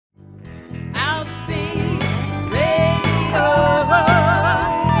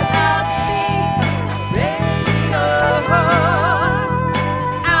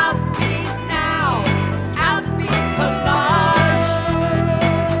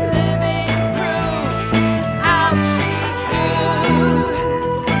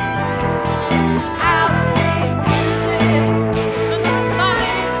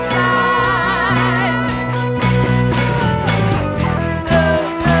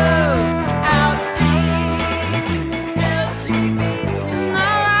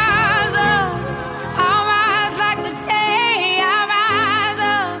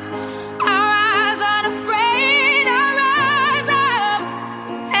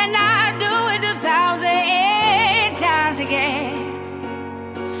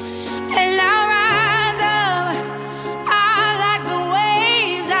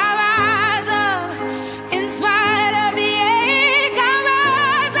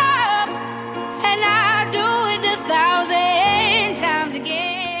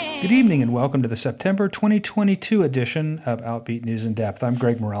Good evening and welcome to the September 2022 edition of Outbeat News in Depth. I'm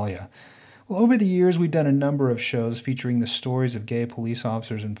Greg Moralia. Well, over the years, we've done a number of shows featuring the stories of gay police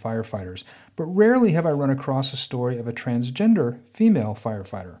officers and firefighters, but rarely have I run across a story of a transgender female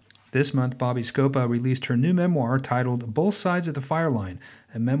firefighter. This month, Bobby Scopa released her new memoir titled Both Sides of the Fire Line,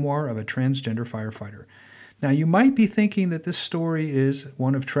 a memoir of a transgender firefighter. Now, you might be thinking that this story is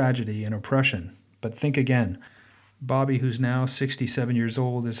one of tragedy and oppression, but think again. Bobby, who's now 67 years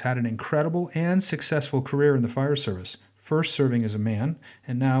old, has had an incredible and successful career in the fire service, first serving as a man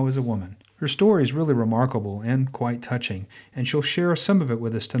and now as a woman. Her story is really remarkable and quite touching, and she'll share some of it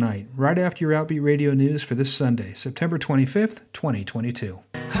with us tonight, right after your Outbeat Radio News for this Sunday, September 25th, 2022.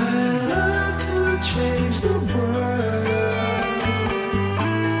 I'd love to change the world,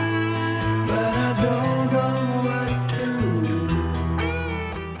 but I don't know what to do.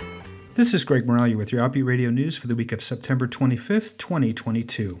 This is Greg Moralia with your Outbeat Radio News for the week of September 25th,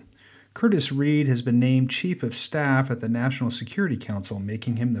 2022. Curtis Reed has been named Chief of Staff at the National Security Council,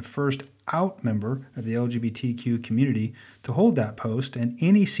 making him the first out member of the LGBTQ community to hold that post and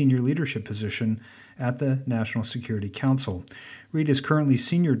any senior leadership position at the National Security Council. Reed is currently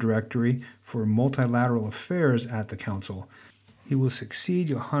Senior Director for Multilateral Affairs at the Council. He will succeed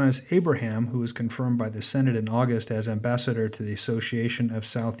Johannes Abraham, who was confirmed by the Senate in August as ambassador to the Association of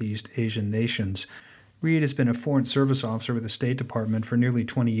Southeast Asian Nations. Reed has been a Foreign Service Officer with the State Department for nearly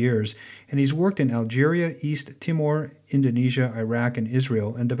 20 years, and he's worked in Algeria, East Timor, Indonesia, Iraq, and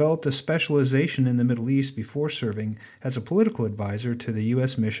Israel, and developed a specialization in the Middle East before serving as a political advisor to the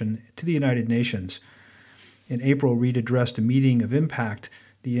U.S. mission to the United Nations. In April, Reed addressed a meeting of Impact,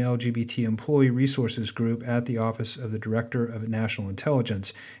 the LGBT Employee Resources Group at the Office of the Director of National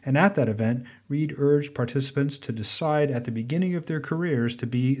Intelligence, and at that event, Reed urged participants to decide at the beginning of their careers to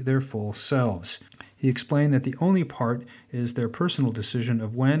be their full selves. He explained that the only part is their personal decision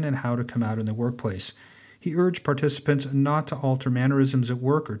of when and how to come out in the workplace. He urged participants not to alter mannerisms at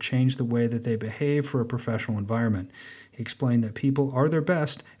work or change the way that they behave for a professional environment. He explained that people are their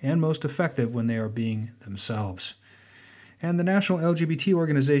best and most effective when they are being themselves. And the national LGBT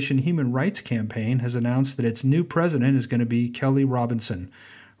organization Human Rights Campaign has announced that its new president is going to be Kelly Robinson.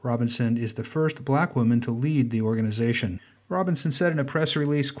 Robinson is the first black woman to lead the organization. Robinson said in a press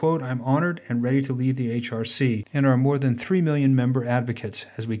release, quote, "I'm honored and ready to lead the HRC and our more than 3 million member advocates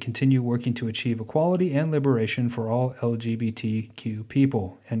as we continue working to achieve equality and liberation for all LGBTQ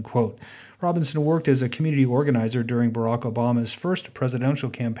people," end quote. Robinson worked as a community organizer during Barack Obama's first presidential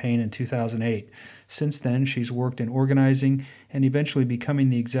campaign in 2008. Since then, she's worked in organizing and eventually becoming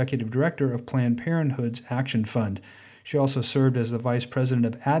the executive director of Planned Parenthood's Action Fund. She also served as the vice president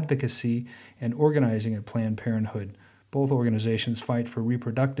of advocacy and organizing at Planned Parenthood. Both organizations fight for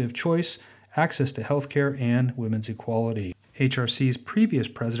reproductive choice, access to health care, and women's equality. HRC's previous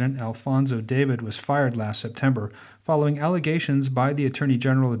president, Alfonso David, was fired last September following allegations by the Attorney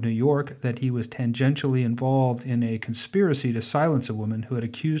General of New York that he was tangentially involved in a conspiracy to silence a woman who had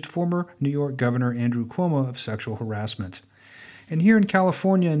accused former New York Governor Andrew Cuomo of sexual harassment. And here in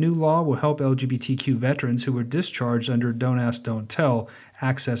California, a new law will help LGBTQ veterans who were discharged under Don't Ask, Don't Tell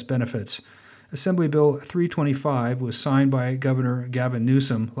access benefits. Assembly Bill 325 was signed by Governor Gavin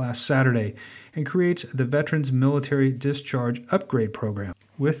Newsom last Saturday and creates the Veterans Military Discharge Upgrade Program.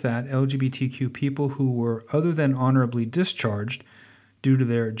 With that, LGBTQ people who were other than honorably discharged due to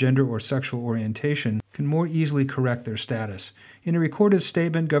their gender or sexual orientation can more easily correct their status. In a recorded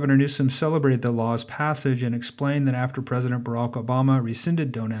statement, Governor Newsom celebrated the law's passage and explained that after President Barack Obama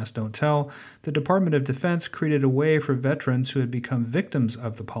rescinded Don't Ask, Don't Tell, the Department of Defense created a way for veterans who had become victims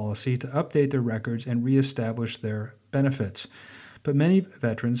of the policy to update their records and reestablish their benefits. But many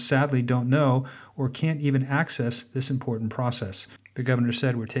veterans sadly don't know or can't even access this important process. The governor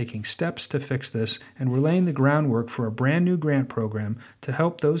said, "We're taking steps to fix this, and we're laying the groundwork for a brand new grant program to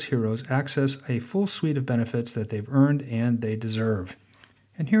help those heroes access a full suite of benefits that they've earned and they deserve."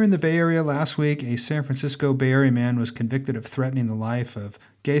 And here in the Bay Area last week, a San Francisco Bay Area man was convicted of threatening the life of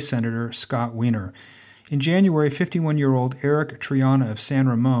gay Senator Scott Wiener. In January, 51-year-old Eric Triana of San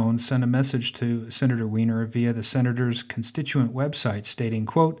Ramon sent a message to Senator Wiener via the senator's constituent website stating,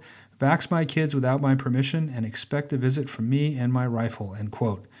 quote, "Vax my kids without my permission and expect a visit from me and my rifle," end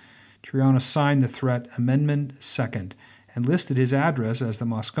quote. Triana signed the threat Amendment 2nd and listed his address as the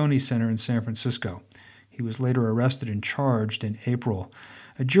Moscone Center in San Francisco. He was later arrested and charged in April.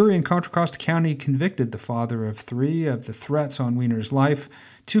 A jury in Contra Costa County convicted the father of 3 of the threats on Wiener's life,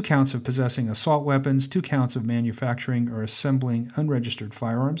 2 counts of possessing assault weapons, 2 counts of manufacturing or assembling unregistered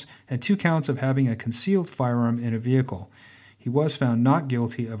firearms, and 2 counts of having a concealed firearm in a vehicle. He was found not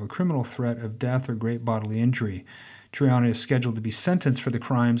guilty of a criminal threat of death or great bodily injury. Triana is scheduled to be sentenced for the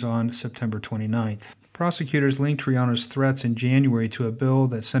crimes on September 29th. Prosecutors linked Triana's threats in January to a bill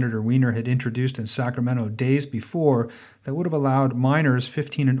that Senator Weiner had introduced in Sacramento days before that would have allowed minors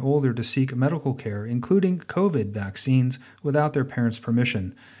 15 and older to seek medical care, including COVID vaccines, without their parents'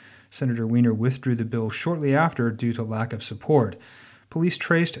 permission. Senator Weiner withdrew the bill shortly after due to lack of support. Police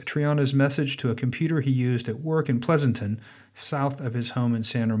traced Triana's message to a computer he used at work in Pleasanton, south of his home in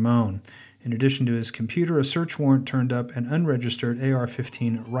San Ramon. In addition to his computer, a search warrant turned up an unregistered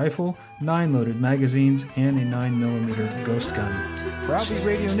AR-15 rifle, 9 loaded magazines, and a 9mm ghost gun. For Outbeat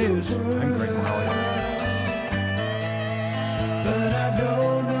Radio News, I'm Greg Morelli. But I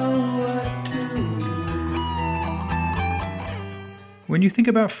don't know what to do. When you think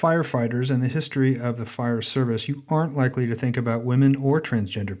about firefighters and the history of the fire service, you aren't likely to think about women or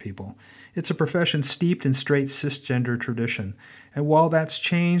transgender people. It's a profession steeped in straight cisgender tradition. And while that's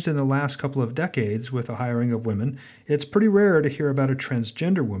changed in the last couple of decades with the hiring of women, it's pretty rare to hear about a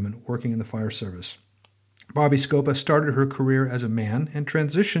transgender woman working in the fire service. Bobby Scopa started her career as a man and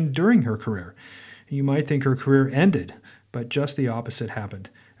transitioned during her career. You might think her career ended, but just the opposite happened.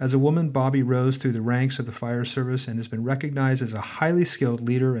 As a woman, Bobby rose through the ranks of the fire service and has been recognized as a highly skilled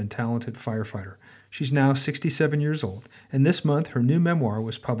leader and talented firefighter. She's now 67 years old, and this month her new memoir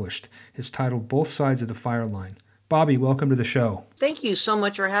was published. It's titled Both Sides of the Fire Line. Bobby, welcome to the show. Thank you so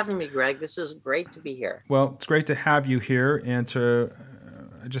much for having me, Greg. This is great to be here. Well, it's great to have you here, and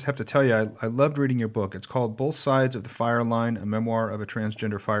I just have to tell you, I loved reading your book. It's called Both Sides of the Fire Line, a memoir of a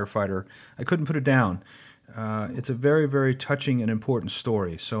transgender firefighter. I couldn't put it down. It's a very, very touching and important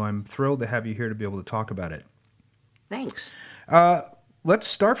story, so I'm thrilled to have you here to be able to talk about it. Thanks. Let's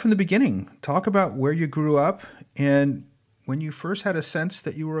start from the beginning. Talk about where you grew up and when you first had a sense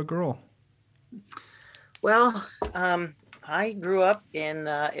that you were a girl. Well, I grew up in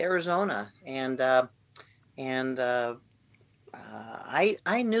Arizona, and I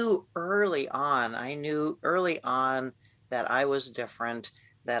knew early on. That I was different,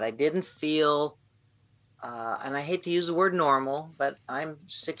 that I didn't feel. And I hate to use the word normal, but I'm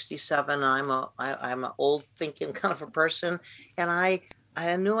 67. And I'm an old thinking kind of a person, and I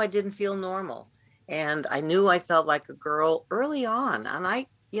knew I didn't feel normal, and I knew I felt like a girl early on. And I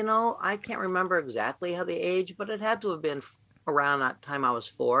can't remember exactly how the age, but it had to have been around that time I was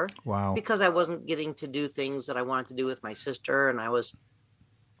 4. Wow. Because I wasn't getting to do things that I wanted to do with my sister, and I was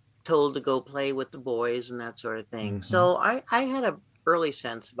told to go play with the boys and that sort of thing. Mm-hmm. So I had an early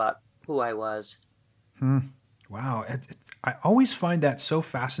sense about who I was. Wow. I always find that so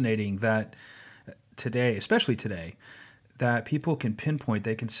fascinating that today, especially today, that people can pinpoint,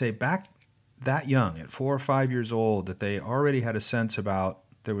 they can say back that young, at 4 or 5 years old, that they already had a sense about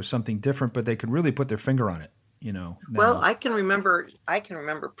there was something different, but they could really put their finger on it, now. Well, I can remember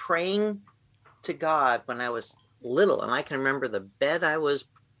praying to God when I was little, and I can remember the bed I was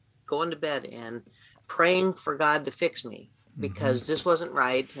going to bed in, praying for God to fix me, because this wasn't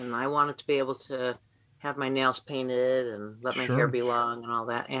right, and I wanted to be able to have my nails painted and let my hair be long and all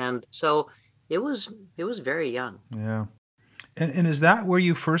that. And so it was very young. Yeah. And is that where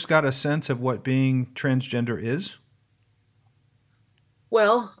you first got a sense of what being transgender is?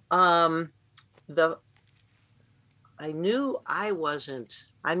 Well, I knew I wasn't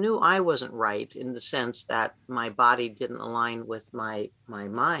right in the sense that my body didn't align with my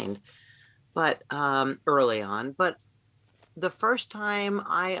mind, but early on. But the first time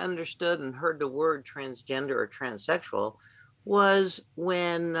I understood and heard the word transgender or transsexual was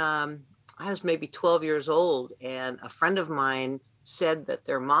when I was maybe 12 years old, and a friend of mine said that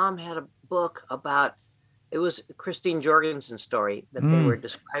their mom had a book about, it was Christine Jorgensen's story that they were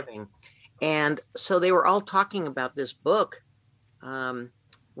describing. And so they were all talking about this book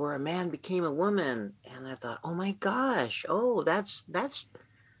where a man became a woman. And I thought, oh my gosh,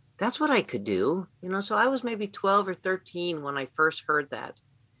 that's what I could do, So I was maybe 12 or 13 when I first heard that.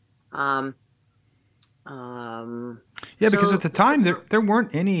 Because at the time there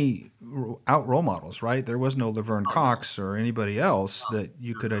weren't any out role models, right? There was no Laverne Cox or anybody else that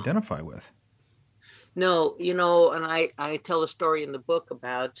you could identify with. No, and I tell a story in the book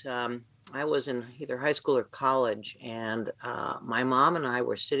about I was in either high school or college, and my mom and I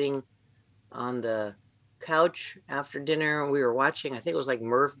were sitting on the couch after dinner, and we were watching, I think it was like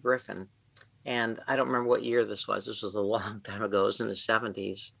Merv Griffin, and I don't remember what year this was. This was a long time ago. It was in the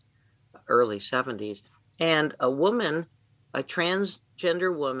 70s, early 70s. And a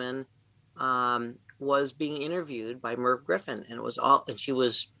transgender woman was being interviewed by Merv Griffin, and she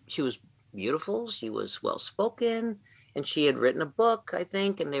was beautiful, she was well-spoken, and she had written a book, I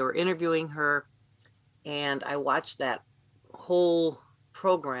think, and they were interviewing her. And I watched that whole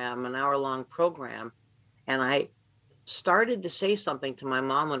program, an hour-long program, and I started to say something to my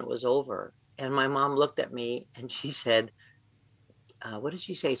mom when it was over. And my mom looked at me and she said, what did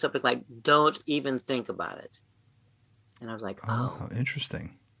she say? Something like, don't even think about it. And I was like, Oh, oh, how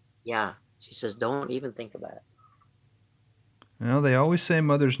interesting. yeah. She says, don't even think about it. Well, they always say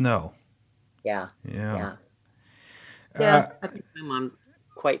mothers know. Yeah. Yeah. Yeah. Yeah. Uh, I think my mom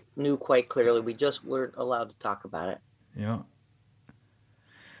quite knew quite clearly. We just weren't allowed to talk about it. yeah.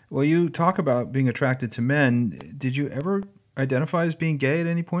 Well, you talk about being attracted to men. Did you ever identify as being gay at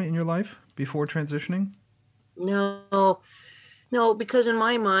any point in your life before transitioning? No, no, because in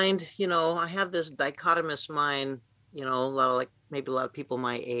my mind, I have this dichotomous mind, a lot of, like maybe a lot of people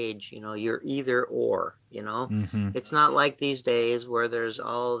my age, you're either or, Mm-hmm. it's not like these days where there's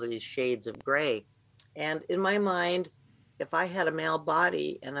all these shades of gray. And in my mind, if I had a male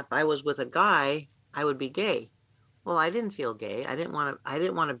body and if I was with a guy, I would be gay. Well, I didn't feel gay. I didn't want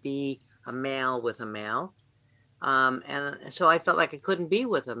to be a male with a male. And so I felt like I couldn't be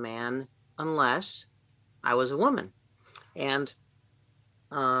with a man unless I was a woman. And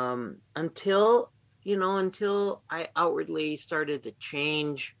until I outwardly started to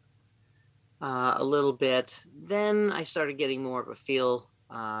change a little bit, then I started getting more of a feel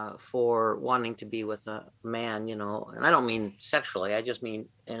for wanting to be with a man, and I don't mean sexually, I just mean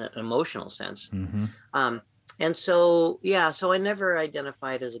in an emotional sense. Mm-hmm. Um, and so, yeah, so I never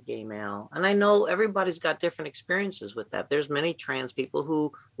identified as a gay male. And I know everybody's got different experiences with that. There's many trans people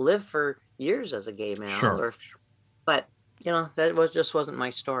who live for years as a gay male, Sure. but that wasn't my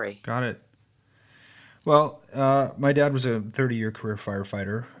story. Got it. Well, my dad was a 30-year career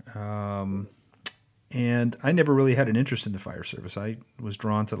firefighter, and I never really had an interest in the fire service. I was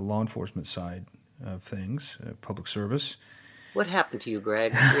drawn to the law enforcement side of things, public service. What happened to you,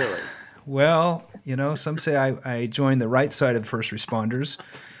 Greg? Really? Well, some say I joined the right side of first responders.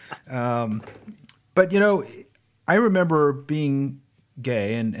 Um, but, I remember being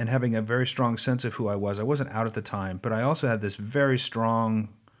gay and having a very strong sense of who I was. I wasn't out at the time, but I also had this very strong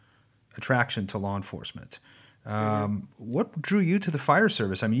attraction to law enforcement. Hmm. What drew you to the fire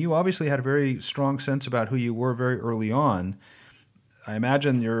service? I mean, you obviously had a very strong sense about who you were very early on. I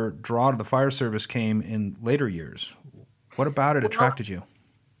imagine your draw to the fire service came in later years. What about it Well, attracted you?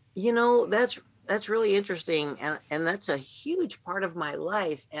 that's really interesting, and that's a huge part of my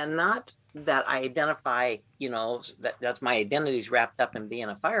life, and not that I identify, that's my identity is wrapped up in being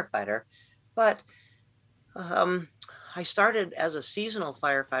a firefighter, but um, I started as a seasonal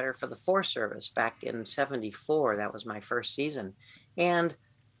firefighter for the Forest Service back in '74. That was my first season, and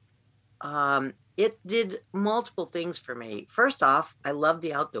it did multiple things for me. First off, I loved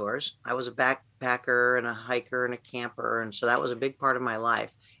the outdoors. I was a backpacker and a hiker and a camper, and so that was a big part of my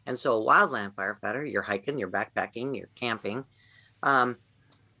life. And so, a wildland firefighter, you're hiking, you're backpacking, you're camping, um,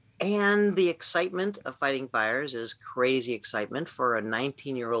 and the excitement of fighting fires is crazy excitement for a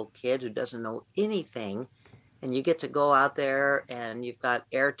 19-year-old kid who doesn't know anything. And you get to go out there, and you've got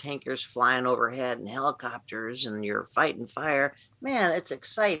air tankers flying overhead and helicopters, and you're fighting fire. Man, it's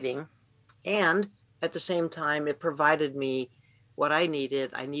exciting, and at the same time it provided me what I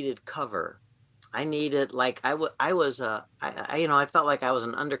needed. I needed cover. I needed, like, I was I felt like I was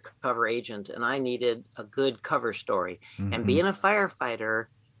an undercover agent, and I needed a good cover story, and Mm-hmm. being a firefighter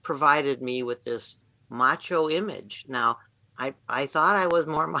provided me with this macho image. Now, I thought I was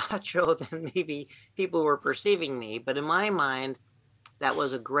more macho than maybe people were perceiving me, but in my mind that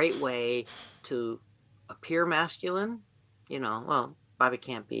was a great way to appear masculine. Well, Bobby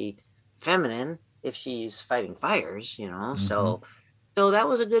can't be feminine if she's fighting fires, Mm-hmm. so that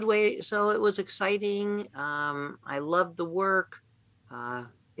was a good way. So it was exciting. I loved the work.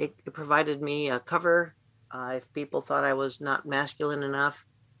 It provided me a cover if people thought I was not masculine enough.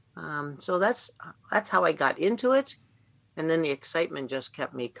 So that's how I got into it. And then the excitement just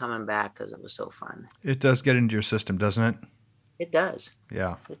kept me coming back because it was so fun. It does get into your system, doesn't it? It does.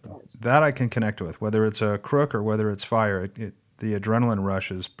 Yeah. It does. That I can connect with, whether it's a crook or whether it's fire. The adrenaline rush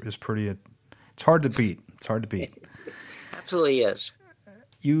is pretty. It's hard to beat. It's hard to beat. Absolutely is.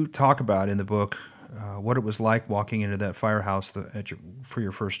 You talk about in the book what it was like walking into that firehouse for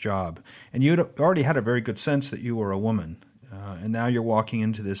your first job, and you'd already had a very good sense that you were a woman, and now you're walking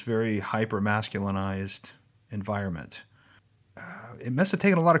into this very hyper masculinized environment. It must have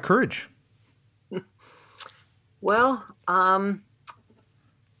taken a lot of courage. Well,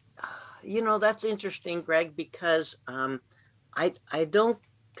 that's interesting, Greg, because I don't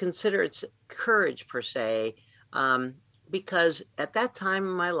consider it courage per se, because at that time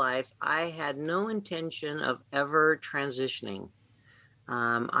in my life, I had no intention of ever transitioning.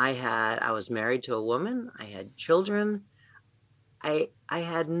 I was married to a woman. I had children. I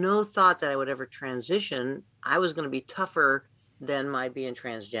had no thought that I would ever transition. I was going to be tougher than my being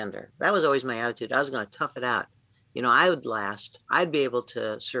transgender. That was always my attitude. I was going to tough it out. I would last. I'd be able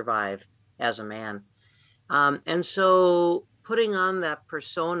to survive as a man. And so putting on that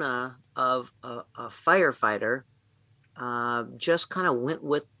persona of a firefighter just kind of went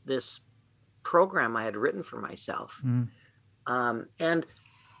with this program I had written for myself. Mm. And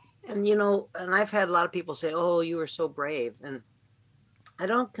and I've had a lot of people say, "Oh, you were so brave," and I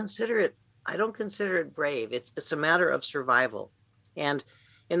don't consider it brave. It's a matter of survival. And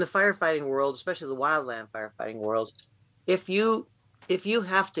in the firefighting world, especially the wildland firefighting world, if you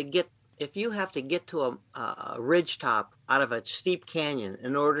have to get to a ridge top out of a steep canyon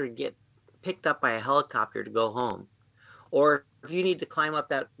in order to get picked up by a helicopter to go home, or if you need to climb up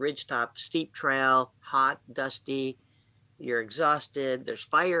that ridge top, steep trail, hot, dusty, you're exhausted, there's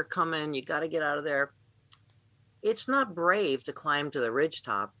fire coming, you got to get out of there. It's not brave to climb to the ridge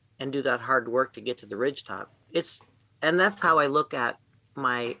top and do that hard work to get to the ridge top. And that's how I look at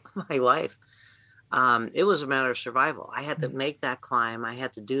my life. It was a matter of survival. I had to make that climb. I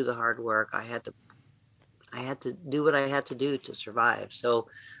had to do the hard work. I had to do what I had to do to survive. So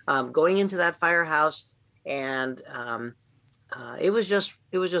going into that firehouse, and it was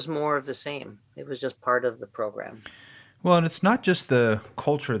just more of the same. It was just part of the program. Well, and it's not just the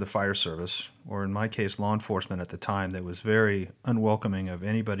culture of the fire service, or in my case, law enforcement at the time, that was very unwelcoming of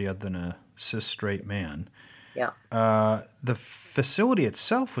anybody other than a cis straight man. Yeah. The facility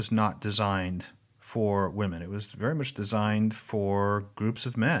itself was not designed for women. It was very much designed for groups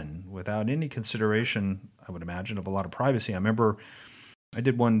of men without any consideration, I would imagine, of a lot of privacy. I remember I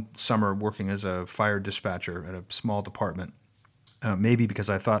did one summer working as a fire dispatcher at a small department. Maybe because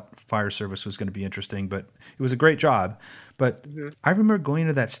I thought fire service was going to be interesting, but it was a great job. But I remember going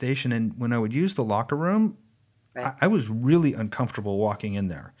to that station, and when I would use the locker room, Right. I was really uncomfortable walking in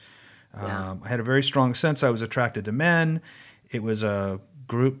there. Yeah. I had a very strong sense I was attracted to men. It was a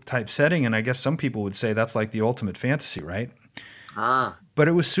group type setting, and I guess some people would say that's like the ultimate fantasy, right? Ah. But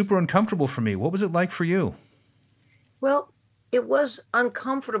it was super uncomfortable for me. What was it like for you? Well, it was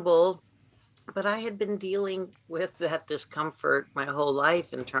uncomfortable, but I had been dealing with that discomfort my whole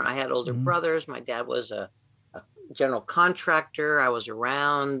life. In turn, I had older Mm-hmm. brothers. My dad was a general contractor. I was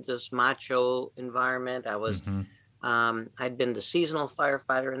around this macho environment. Mm-hmm. I'd been the seasonal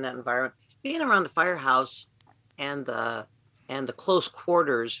firefighter in that environment. Being around the firehouse and the close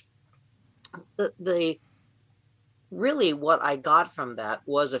quarters, the really what I got from that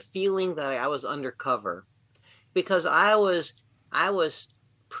was a feeling that I was undercover, because I was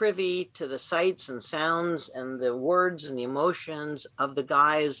privy to the sights and sounds and the words and the emotions of the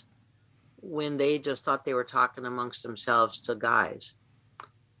guys when they just thought they were talking amongst themselves to guys.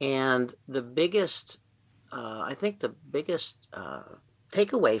 And I think the biggest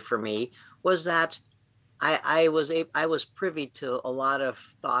takeaway for me was that I was privy to a lot of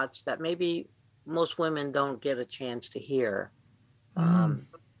thoughts that maybe most women don't get a chance to hear. And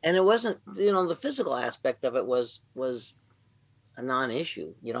it wasn't, the physical aspect of it was a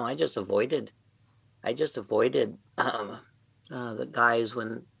non-issue. I just avoided the guys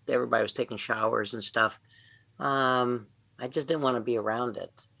when everybody was taking showers and stuff. I just didn't want to be around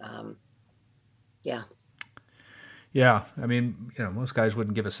it. Yeah. Yeah, I mean, most guys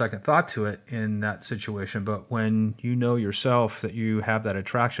wouldn't give a second thought to it in that situation, but when you know yourself that you have that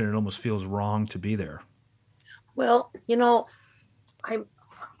attraction, it almost feels wrong to be there. Well, I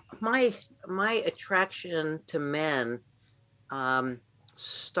my attraction to men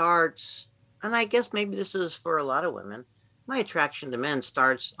starts, and I guess maybe this is for a lot of women. My attraction to men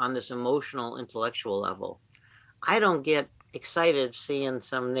starts on this emotional, intellectual level. I don't get excited seeing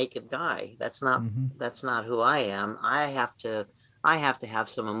some naked guy. That's not who I am. I have to have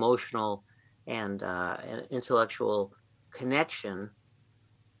some emotional and intellectual connection,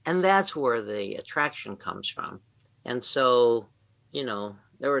 and that's where the attraction comes from. And so,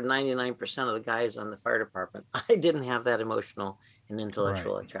 there were 99% of the guys on the fire department. I didn't have that emotional and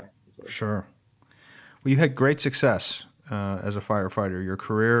intellectual attraction. Sure. Well, you had great success as a firefighter. Your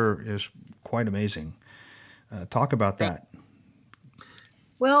career is quite amazing. Talk about that.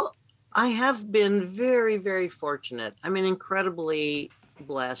 Well, I have been very, very fortunate. I mean, incredibly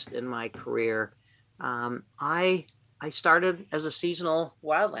blessed in my career. I started as a seasonal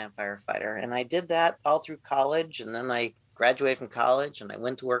wildland firefighter, and I did that all through college. And then I graduated from college, and I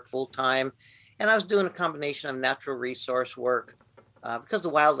went to work full time. And I was doing a combination of natural resource work because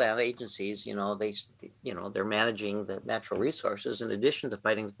the wildland agencies, they're managing the natural resources in addition to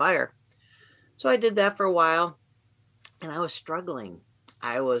fighting the fire. So I did that for a while, and I was struggling.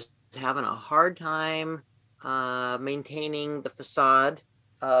 I was having a hard time maintaining the facade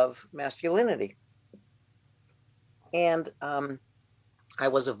of masculinity. And I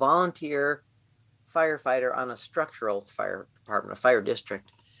was a volunteer firefighter on a structural fire department, a fire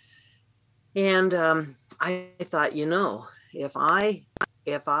district. And I thought, if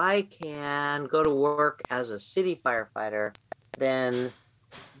I can go to work as a city firefighter, then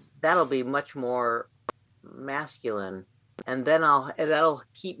that'll be much more masculine, and then that'll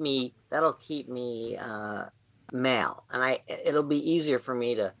keep me male, and it'll be easier for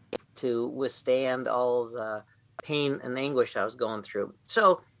me to withstand all the pain and anguish I was going through.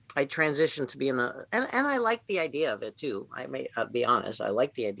 So I transitioned to being and I like the idea of it too. I'll be honest, I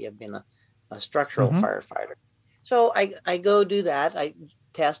like the idea of being a structural firefighter. So I go do that. I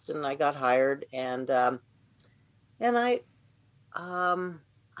test and I got hired, and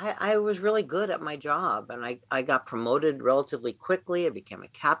I was really good at my job, and I got promoted relatively quickly. I became a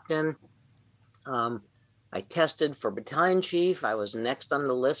captain. I tested for battalion chief. I was next on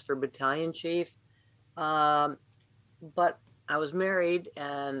the list for battalion chief. But I was married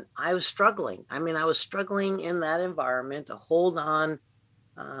and I was struggling. I mean, I was struggling in that environment to hold on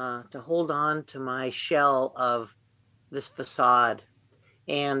to my shell of this facade.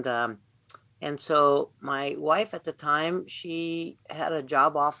 And so my wife at the time, she had a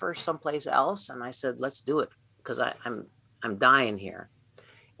job offer someplace else, and I said, "Let's do it," because I'm dying here.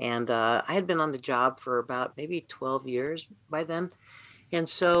 And I had been on the job for about maybe 12 years by then, and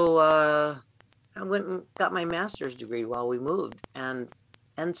so I went and got my master's degree while we moved, and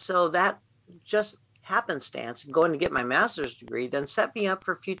so that just happenstance, going to get my master's degree, then set me up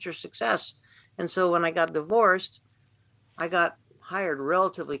for future success. And so when I got divorced, I got hired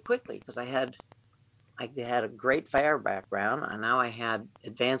relatively quickly because I had a great fire background, and now I had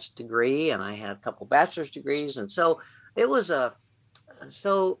advanced degree, and I had a couple bachelor's degrees, and so it was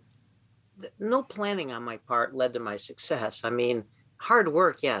no planning on my part led to my success. I mean, hard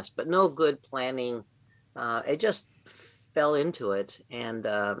work, yes, but no good planning. It just fell into it, and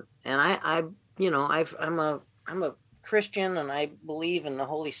I'm a Christian, and I believe in the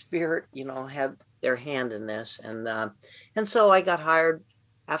Holy Spirit. Had their hand in this, and so I got hired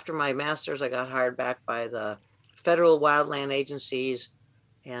after my master's. I got hired back by the federal wildland agencies,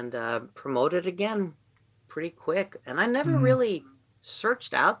 and promoted again pretty quick. And I never really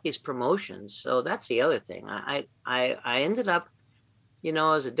searched out these promotions, so that's the other thing. I ended up,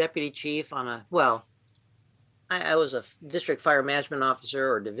 as a deputy chief I was a district fire management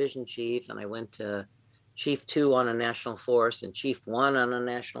officer or division chief, and I went to Chief 2 on a national forest and Chief 1 on a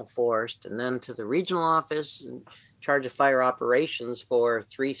national forest, and then to the regional office in charge of fire operations for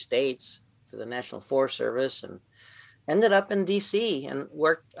 3 states for the National Forest Service, and ended up in DC and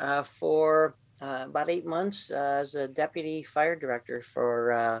worked for about 8 months as a deputy fire director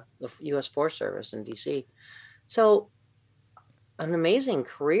for the U.S. Forest Service in DC. So an amazing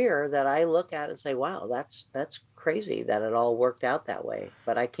career that I look at and say, wow, that's crazy that it all worked out that way.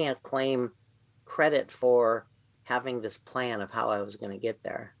 But I can't claim credit for having this plan of how I was going to get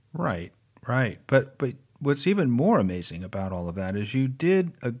there. Right. But what's even more amazing about all of that is you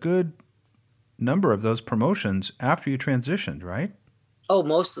did a good number of those promotions after you transitioned, right? Oh,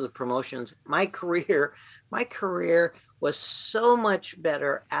 most of the promotions. My career was so much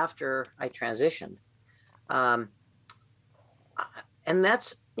better after I transitioned. And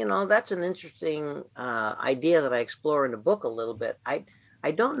that's an interesting idea that I explore in the book a little bit. I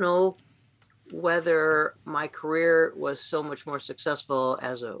don't know whether my career was so much more successful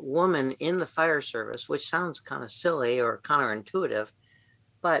as a woman in the fire service, which sounds kind of silly or counterintuitive,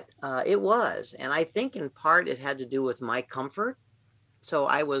 but it was. And I think in part it had to do with my comfort. So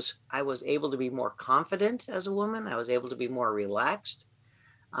I was able to be more confident as a woman. I was able to be more relaxed.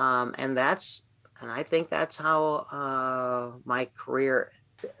 And I think that's how my career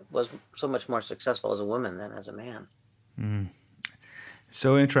was so much more successful as a woman than as a man.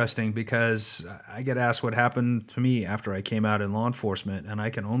 So interesting, because I get asked what happened to me after I came out in law enforcement, and I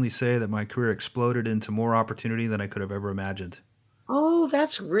can only say that my career exploded into more opportunity than I could have ever imagined. Oh,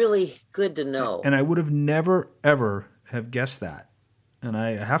 that's really good to know. And I would have never, ever have guessed that. And I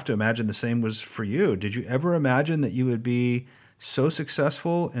have to imagine the same was for you. Did you ever imagine that you would be so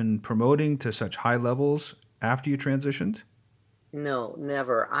successful in promoting to such high levels after you transitioned? No,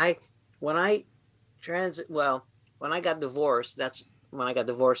 never. When I got divorced, was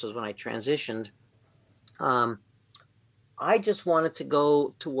when I transitioned. I just wanted to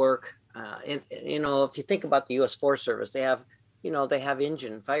go to work. If you think about the U.S. Forest Service, they have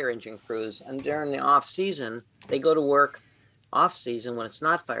fire engine crews, and during the off season, they go to work off season when it's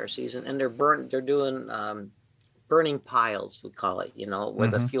not fire season, and they're doing burning piles, we call it, where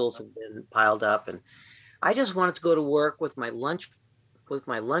the fuels have been piled up. And I just wanted to go to work with my lunch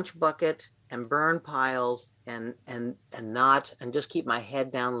bucket and burn piles and just keep my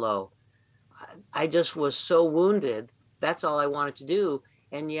head down low. I just was so wounded. That's all I wanted to do.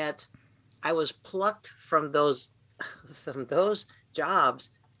 And yet I was plucked from those from those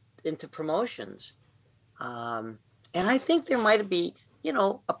jobs into promotions. Um, and I think there might be,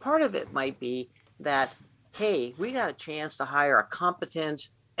 a part of it might be that, hey, we got a chance to hire a competent,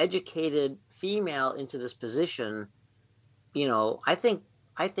 educated female into this position. I think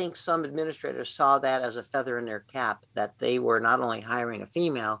some administrators saw that as a feather in their cap, that they were not only hiring a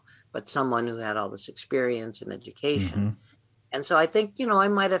female, but someone who had all this experience and education. Mm-hmm. And so I think, I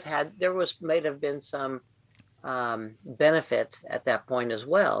might have been some benefit at that point as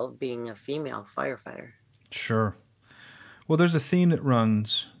well, being a female firefighter. Sure. Well, there's a theme that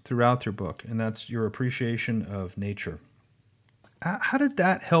runs throughout your book, and that's your appreciation of nature. How did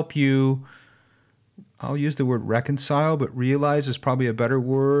that help you? I'll use the word reconcile, but realize is probably a better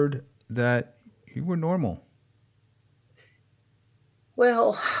word, that you were normal.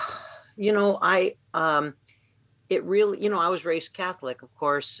 Well, I it really, I was raised Catholic, of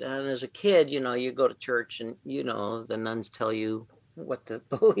course, and as a kid, you go to church and the nuns tell you what to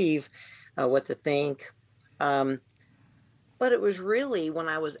believe, what to think. But it was really when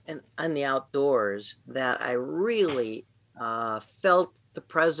I was in the outdoors that I really felt the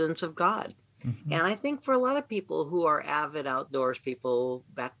presence of God. Mm-hmm. And I think for a lot of people who are avid outdoors people,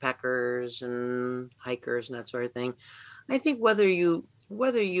 backpackers and hikers and that sort of thing, I think whether you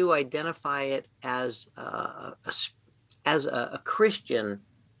identify it as a Christian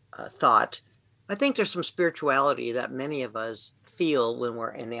thought, I think there's some spirituality that many of us feel when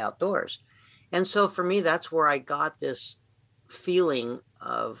we're in the outdoors. And so for me, that's where I got this feeling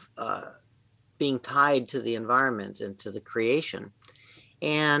of being tied to the environment and to the creation.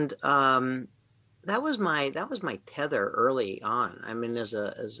 And that was my tether early on. I mean, as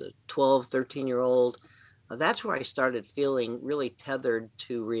a 12, 13-year old, that's where I started feeling really tethered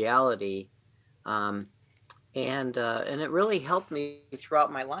to reality. And it really helped me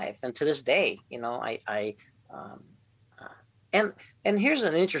throughout my life. And to this day, I um, and here's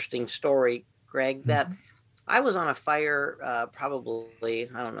an interesting story, Greg, that Mm-hmm. I was on a fire, probably,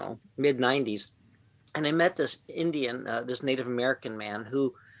 I don't know, mid 90s, and I met this Native American man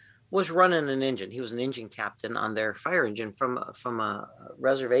who was running an engine. He was an engine captain on their fire engine from a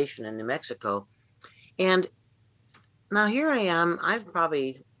reservation in New Mexico. And now here I am, I'm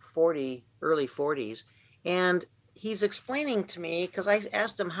probably 40, early 40s, and he's explaining to me, because I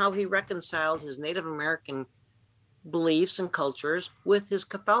asked him how he reconciled his Native American beliefs and cultures with his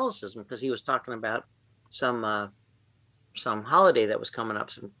Catholicism, because he was talking about some some holiday that was coming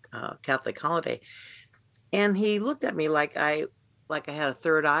up, some Catholic holiday. And he looked at me like I had a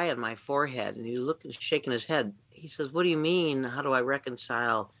third eye on my forehead, and he looked, shaking his head. He says, "What do you mean? How do I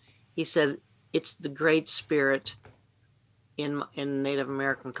reconcile?" He said, "It's the Great Spirit in Native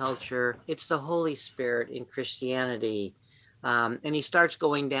American culture. It's the Holy Spirit in Christianity." And he starts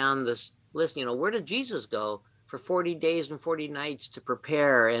going down this list. Where did Jesus go for 40 days and 40 nights to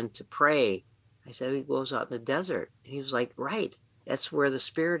prepare and to pray? I said, he goes out in the desert. And he was like, right, that's where the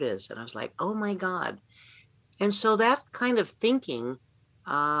Spirit is. And I was like, oh my God. And so that kind of thinking,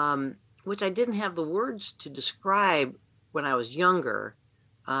 which I didn't have the words to describe when I was younger,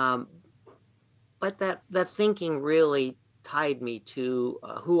 um, but that thinking really tied me to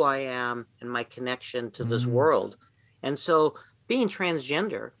who I am and my connection to this Mm. world. And so being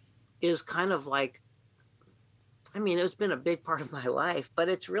transgender is kind of like, I mean, it's been a big part of my life, but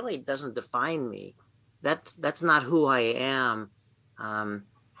it really doesn't define me. That's not who I am. Um,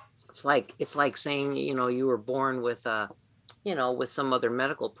 it's like saying, you were born with with some other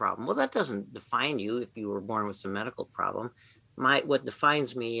medical problem. Well, that doesn't define you if you were born with some medical problem. What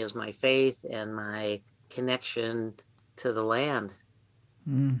defines me is my faith and my connection to the land.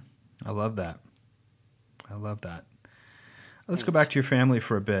 Mm. I love that. I love that. Let's go Thanks. back to your family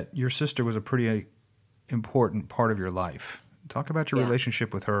for a bit. Your sister was a pretty important part of your life. Talk about your Yeah.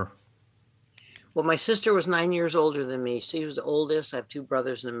 relationship with her. Well, my sister was 9 years older than me. She was the oldest. I have two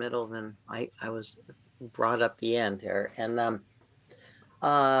brothers in the middle. Then I was brought up the end here. And,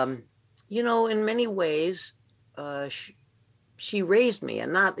 um, in many ways, she raised me,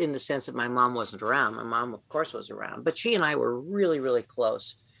 and not in the sense that my mom wasn't around. My mom, of course, was around, but she and I were really, really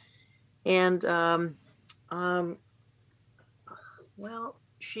close. And, um, well,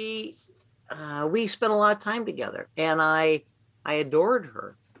 we spent a lot of time together, and I adored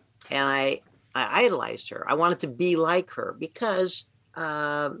her, and I idolized her. I wanted to be like her because,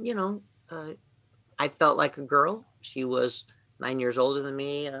 I felt like a girl. She was 9 years older than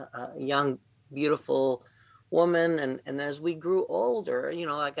me, a young, beautiful, woman. And as we grew older, we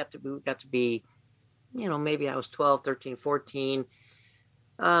got to be, maybe I was 12, 13, 14.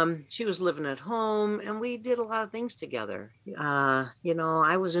 She was living at home and we did a lot of things together.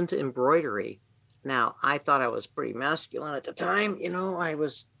 I was into embroidery. Now, I thought I was pretty masculine at the time. I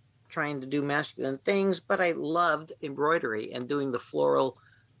was trying to do masculine things, but I loved embroidery and doing the floral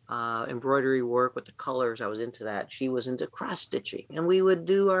embroidery work with the colors. I was into that. She was into cross stitching, and we would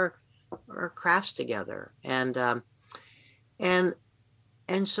do our crafts together. And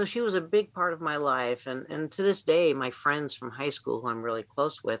so she was a big part of my life. And to this day, my friends from high school who I'm really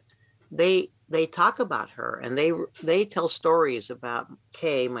close with, they talk about her, and they tell stories about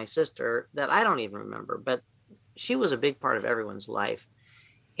Kay, my sister, that I don't even remember, but she was a big part of everyone's life.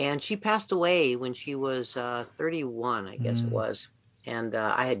 And she passed away when she was 31, I guess it was. And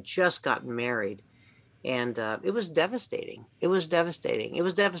I had just gotten married. And it was devastating. It was devastating. It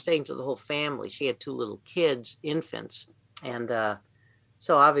was devastating to the whole family. She had two little kids, infants. And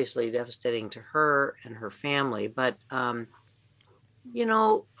so obviously devastating to her and her family. But,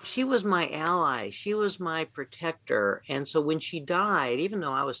 she was my ally. She was my protector. And so when she died, even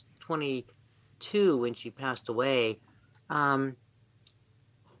though I was 22 when she passed away,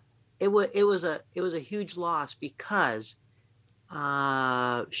 it was a huge loss because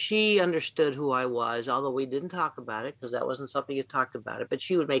she understood who I was, although we didn't talk about it because that wasn't something you talked about it. But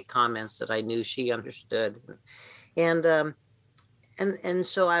she would make comments that I knew she understood, and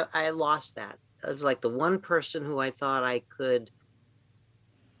so I lost that. It was like the one person who I thought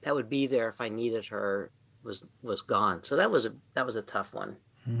that would be there if I needed her was gone. So that was a tough one.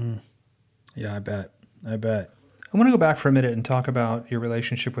 Yeah, I bet. I want to go back for a minute and talk about your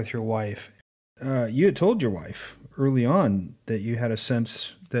relationship with your wife. You had told your wife early on that you had a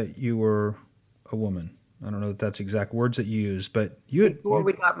sense that you were a woman. I don't know if that's exact words that you used, but Before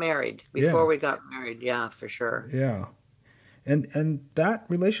we got married. Yeah, for sure. Yeah. And that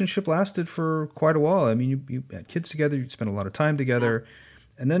relationship lasted for quite a while. I mean, you had kids together, you spent a lot of time together,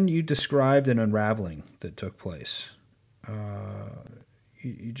 and then you described an unraveling that took place.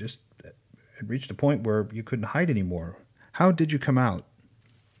 You just had reached a point where you couldn't hide anymore. How did you come out?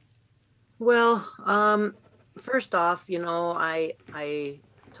 Well, first off, I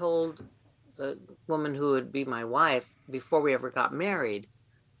told the woman who would be my wife before we ever got married,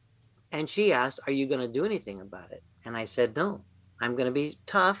 and she asked, "Are you going to do anything about it?" And I said, "No, I'm going to be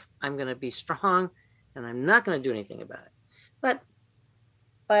tough. I'm going to be strong, and I'm not going to do anything about it."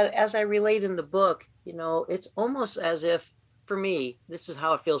 But as I relate in the book, it's almost as if, for me, this is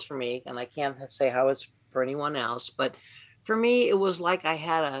how it feels for me, and I can't say how it's for anyone else, but for me, it was like I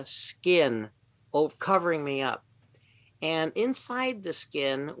had a skin covering me up. And inside the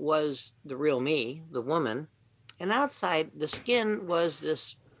skin was the real me, the woman. And outside the skin was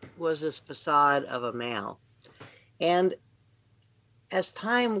this facade of a male. And as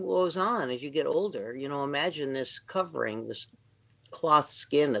time goes on, as you get older, imagine this covering, this cloth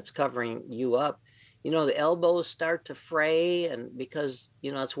skin that's covering you up. The elbows start to fray, and because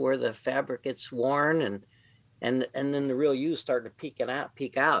that's where the fabric gets worn, and then the real you start to peek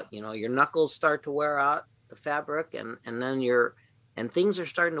out. Your knuckles start to wear out the fabric, and then things are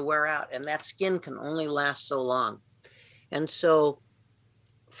starting to wear out, and that skin can only last so long. And so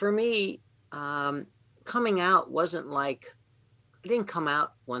for me, coming out wasn't like, I didn't come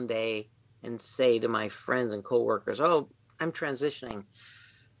out one day and say to my friends and coworkers, "Oh, I'm transitioning."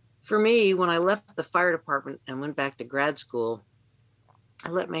 For me, when I left the fire department and went back to grad school, I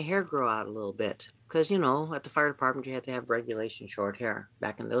let my hair grow out a little bit because, at the fire department, you had to have regulation short hair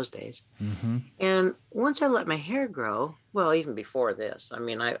back in those days. Mm-hmm. And once I let my hair grow, well, even before this, I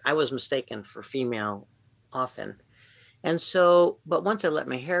mean, I was mistaken for female often. And so, but once I let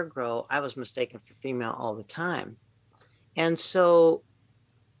my hair grow, I was mistaken for female all the time. And so,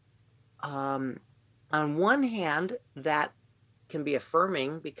 on one hand, that can be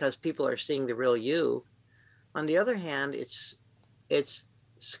affirming because people are seeing the real you. On the other hand, it's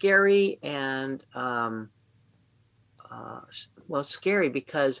scary and scary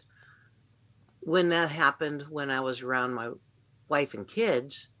because when that happened, when I was around my wife and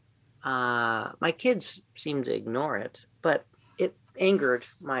kids, my kids seemed to ignore it, but it angered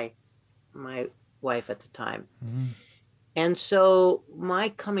my wife at the time. Mm-hmm. And so my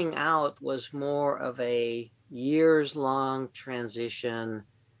coming out was more of a years-long transition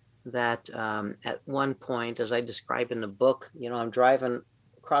that at one point, as I describe in the book, I'm driving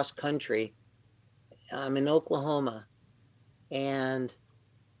cross country. I'm in Oklahoma, and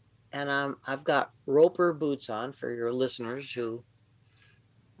I've got Roper boots on for your listeners who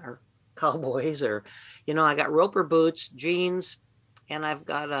are cowboys, or I got Roper boots, jeans, and I've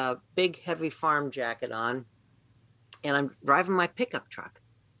got a big heavy farm jacket on, and I'm driving my pickup truck,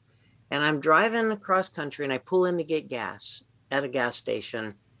 and I'm driving across country, and I pull in to get gas at a gas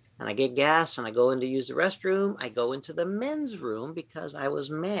station, and I get gas, and I go in to use the restroom. I go into the men's room because I was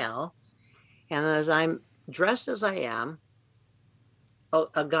male, and as I'm dressed as I am,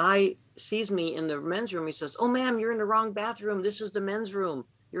 a guy sees me in the men's room. He says, "Oh, ma'am, you're in the wrong bathroom. This is the men's room.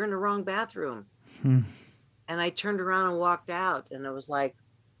 You're in the wrong bathroom." Hmm. And I turned around and walked out, and I was like,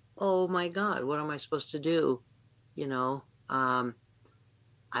 "Oh my God, what am I supposed to do?" You know, I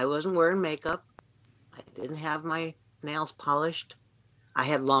wasn't wearing makeup. I didn't have my nails polished. I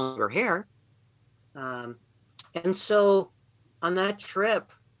had longer hair. Um, and so on that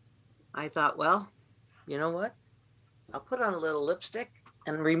trip, I thought, well, you know what? I'll put on a little lipstick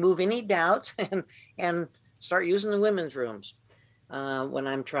and remove any doubt and start using the women's rooms when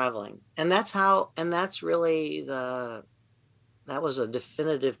I'm traveling. And that's really that was a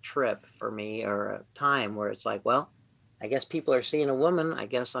definitive trip for me, or a time where it's like, well, I guess people are seeing a woman. I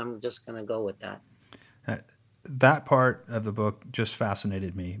guess I'm just going to go with that. That part of the book just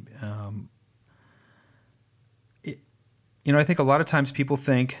fascinated me. It, I think a lot of times people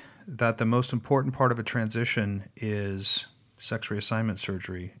think that the most important part of a transition is sex reassignment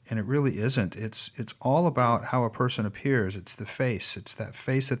surgery, and it really isn't. It's all about how a person appears. It's the face. It's that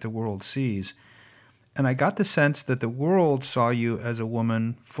face that the world sees. And I got the sense that the world saw you as a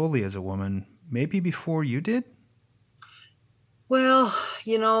woman, fully as a woman, maybe before you did. Well,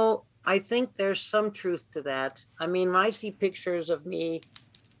 I think there's some truth to that. I mean, when I see pictures of me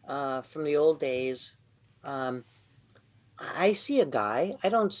from the old days, um, I see a guy. I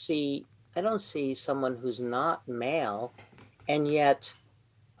don't see someone who's not male, and yet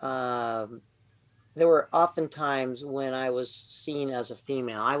um, there were often times when I was seen as a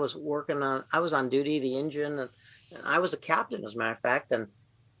female. I was on duty, the engine, and I was a captain, as a matter of fact. And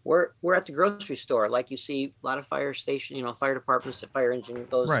we're at the grocery store, like you see a lot of fire station, fire departments. The fire engine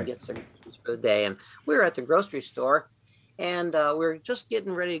goes and Right. gets their groceries for the day, and we were at the grocery store, and we were just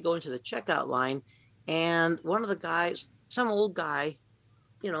getting ready to go into the checkout line, and one of the guys, some old guy,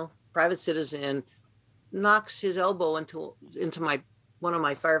 private citizen, knocks his elbow into my one of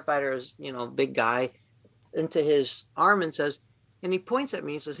my firefighters, big guy, into his arm, and says, and he points at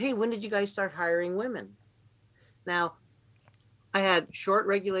me and says, "Hey, when did you guys start hiring women?" Now, I had short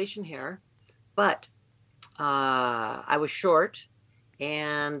regulation hair, but I was short,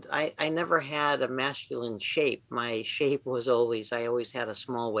 and I never had a masculine shape. My shape was I always had a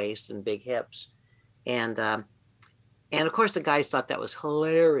small waist and big hips. And of course, the guys thought that was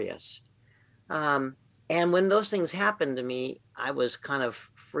hilarious. Um, and when those things happened to me, I was kind of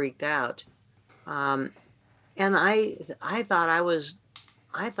freaked out. Um, and I thought I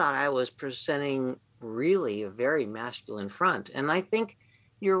was presenting really a very masculine front. And I think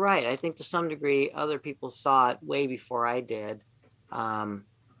you're right. I think to some degree other people saw it way before I did. Um,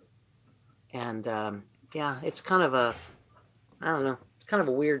 and yeah, it's kind of I don't know, it's kind of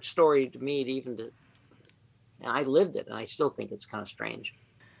a weird story to me and I lived it, and I still think it's kind of strange.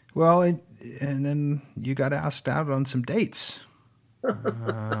 Well, and then you got asked out on some dates.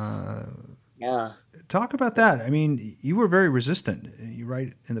 Uh, Yeah. Talk about that. I mean, you were very resistant. You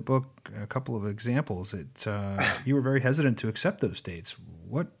write in the book a couple of examples. You were very hesitant to accept those dates.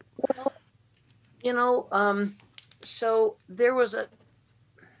 What? Well, you know, um, so there was a,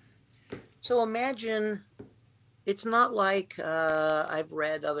 so imagine it's not like I've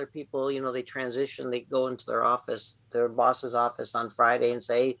read other people, they transition, they go into their boss's office on Friday and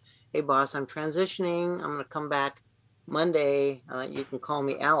say, "Hey, boss, I'm transitioning. I'm going to come back Monday. You can call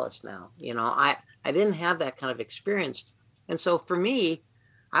me Alice now." I didn't have that kind of experience. And so for me,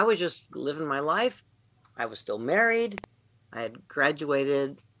 I was just living my life. I was still married. I had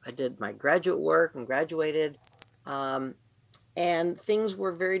graduated. I did my graduate work and graduated. Um, and things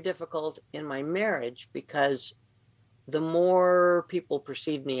were very difficult in my marriage because the more people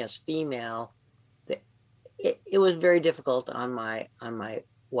perceived me as female, it was very difficult on my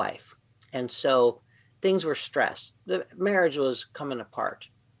wife, and so things were stressed. The marriage was coming apart,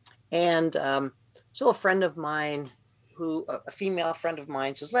 and so a friend of mine, a female friend of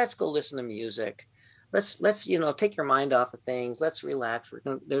mine, says, "Let's go listen to music. Let's take your mind off of things. Let's relax.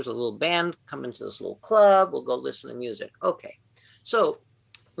 There's a little band coming to this little club. We'll go listen to music." Okay, so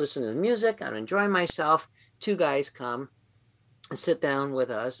listen to the music. I'm enjoying myself. Two guys come and sit down with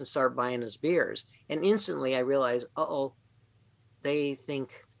us and start buying us beers. And instantly I realize, they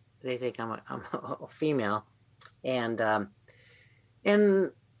think I'm a female. And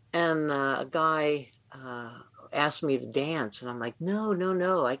and a guy asked me to dance, and I'm like, no, no,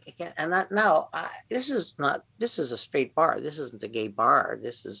 no, I can't. And this is a straight bar. This isn't a gay bar.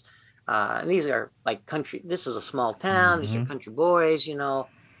 This is And these are like country. This is a small town. These are country boys, and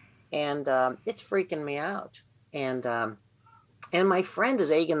it's freaking me out. And and my friend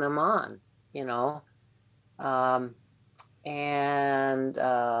is egging them on, you know. Um, and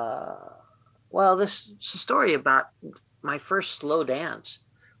well, this is a story about my first slow dance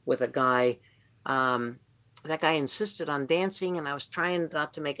with a guy. That guy insisted on dancing, and I was trying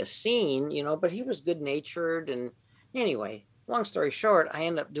not to make a scene, but he was good natured. And anyway, long story short, I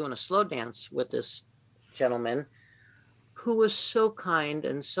ended up doing a slow dance with this gentleman who was so kind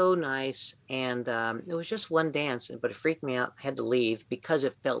and so nice. And it was just one dance, but it freaked me out. I had to leave because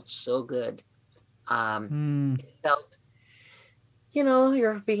it felt so good. It felt,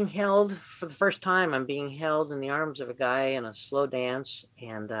 you're being held for the first time. I'm being held in the arms of a guy in a slow dance.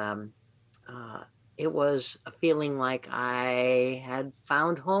 And it was a feeling like I had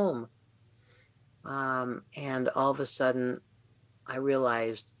found home. And all of a sudden, I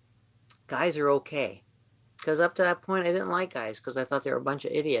realized guys are okay. Because up to that point, I didn't like guys because I thought they were a bunch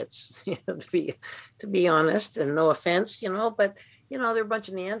of idiots, to be honest, and no offense, but they're a bunch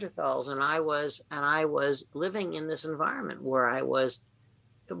of Neanderthals, and I was living in this environment where I was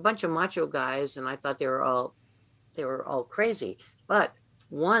a bunch of macho guys, and I thought they were all crazy. But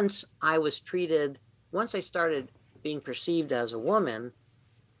once I started being perceived as a woman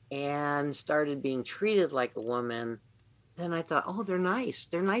and started being treated like a woman, then I thought, oh, they're nice.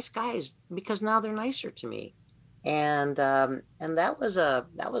 They're nice guys because now they're nicer to me. And that was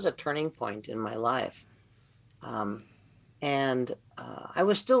a turning point in my life. And I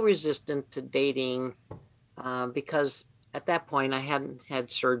was still resistant to dating because at that point I hadn't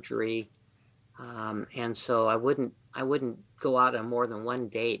had surgery. And so I wouldn't go out on more than one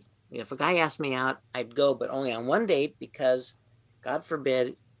date. If a guy asked me out, I'd go, but only on one date because, God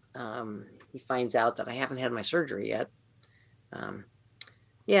forbid, he finds out that I haven't had my surgery yet.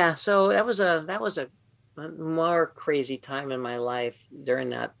 So that was a more crazy time in my life during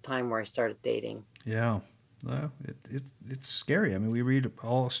that time where I started dating. Yeah. Well, it's scary. I mean, we read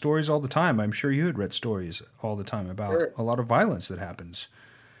all stories all the time. I'm sure you had read stories all the time about a lot of violence that happens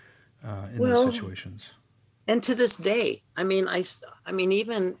in those situations. And to this day, I mean,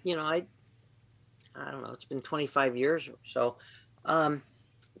 even, I don't know, it's been 25 years or so.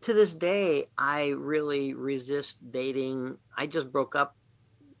 To this day, I really resist dating. I just broke up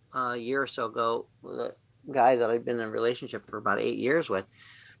a year or so ago with a guy that I've been in a relationship for about 8 years with.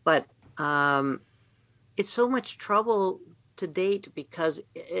 But it's so much trouble to date because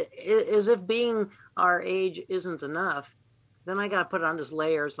as if being our age isn't enough, then I got to put on this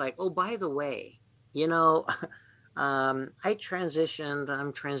layer. It's like, oh, by the way, I transitioned,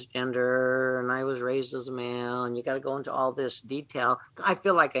 I'm transgender, and I was raised as a male, and you got to go into all this detail. I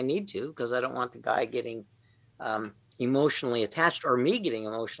feel like I need to because I don't want the guy getting emotionally attached or me getting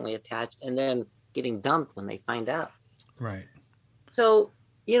emotionally attached and then getting dumped when they find out. Right. So,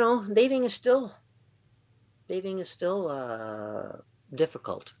 dating is still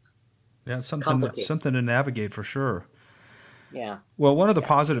difficult. Yeah, something to navigate for sure. Yeah. Well, one of the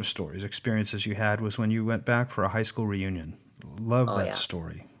positive experiences you had was when you went back for a high school reunion. Love that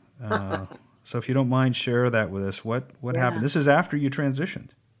story. So if you don't mind, share that with us. What happened? This is after you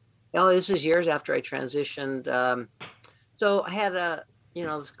transitioned. Oh, this is years after I transitioned. So I had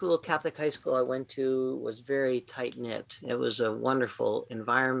this little Catholic high school I went to was very tight knit. It was a wonderful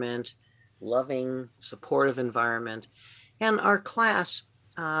environment, loving, supportive environment. And our class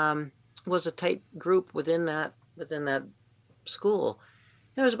was a tight group within that school.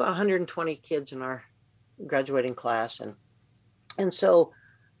 There was about 120 kids in our graduating class, and so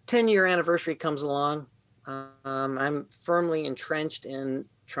 10-year anniversary comes along. I'm firmly entrenched in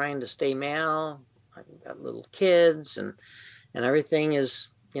trying to stay male. I've got little kids, and everything is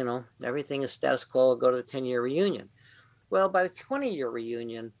status quo. I'll go to the 10-year reunion. Well, by the 20-year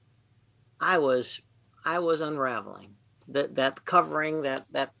reunion, I was unraveling. That covering,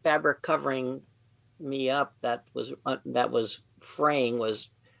 that fabric covering me up, that was fraying, was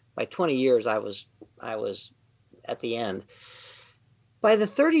by 20 years I was at the end. By the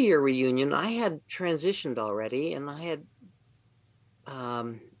 30-year reunion, I had transitioned already, and I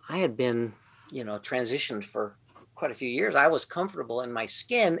had been transitioned for quite a few years. I was comfortable in my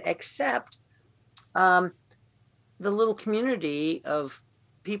skin, except the little community of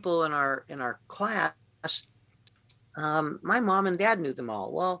people in our class. My mom and dad knew them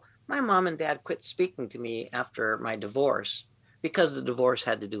all. Well, my mom and dad quit speaking to me after my divorce because the divorce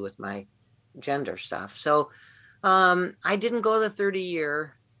had to do with my gender stuff. So I didn't go to the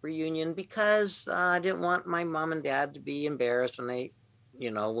 30-year reunion because I didn't want my mom and dad to be embarrassed when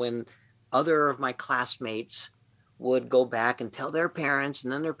when other of my classmates would go back and tell their parents,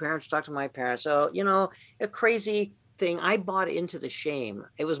 and then their parents talk to my parents. So, a crazy thing. I bought into the shame.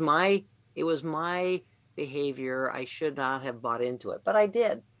 It was my behavior. I should not have bought into it, but I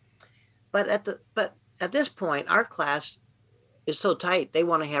did. But at this point, our class is so tight. They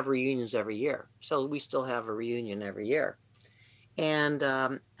want to have reunions every year. So we still have a reunion every year. And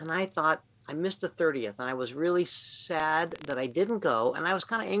I thought I missed the 30th, and I was really sad that I didn't go. And I was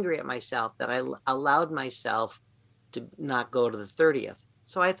kind of angry at myself that I allowed myself to not go to the 30th.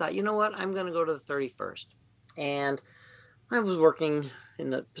 So I thought, you know what, I'm going to go to the 31st. And I was working in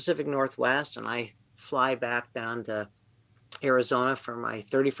the Pacific Northwest, and I fly back down to Arizona for my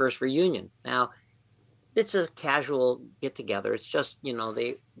 31st reunion. Now, it's a casual get together. It's just,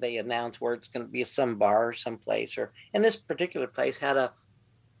 they announce where it's going to be some bar or someplace, and this particular place had a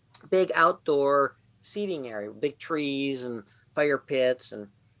big outdoor seating area, big trees and fire pits. And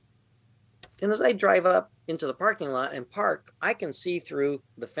as I drive up into the parking lot and park, I can see through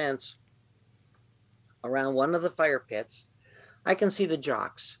the fence around one of the fire pits. I can see the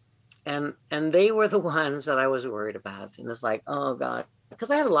jocks, and they were the ones that I was worried about. And it's like, oh God,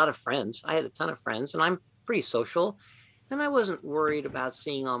 because I had a lot of friends. I had a ton of friends, and I'm pretty social. And I wasn't worried about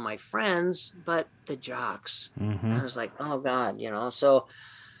seeing all my friends, but the jocks. Mm-hmm. I was like, oh God, So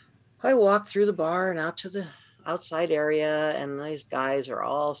I walked through the bar and out to the outside area, and these guys are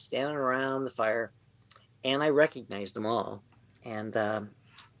all standing around the fire, and I recognized them all. And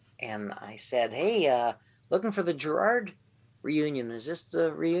I said, hey, looking for the Gerard reunion. Is this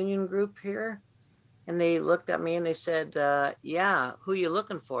the reunion group here? And they looked at me and they said, yeah, who are you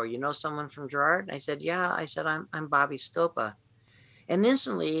looking for? You know someone from Gerard? And I said, yeah. I said, I'm Bobby Scopa. And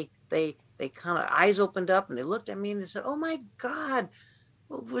instantly they kind of eyes opened up and they looked at me and they said, oh my God,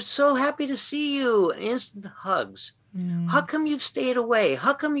 we're so happy to see you. And instant hugs. Mm. How come you've stayed away?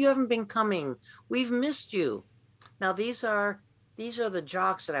 How come you haven't been coming? We've missed you. Now, these are the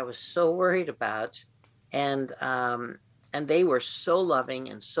jocks that I was so worried about. And they were so loving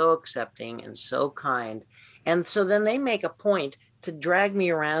and so accepting and so kind. And so then they make a point to drag me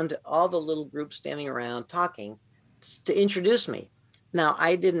around all the little groups standing around talking to introduce me. Now,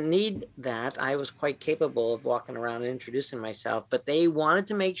 I didn't need that. I was quite capable of walking around and introducing myself, but they wanted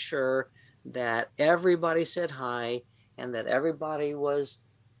to make sure that everybody said hi and that everybody was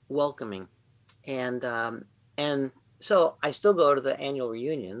welcoming. And so I still go to the annual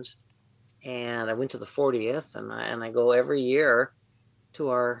reunions. And I went to the 40th, and I go every year to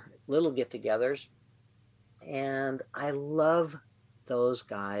our little get-togethers. And I love those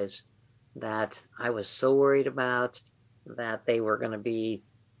guys that I was so worried about, that they were going to be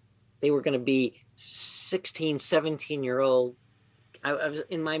 16, 17-year-old. I was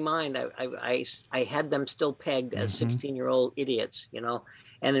in my mind, I had them still pegged as 16-year-old idiots,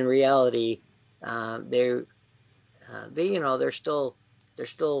 and in reality, they're still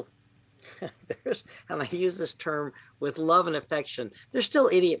and I use this term with love and affection, they're still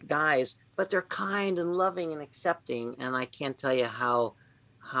idiot guys, but they're kind and loving and accepting. And I can't tell you how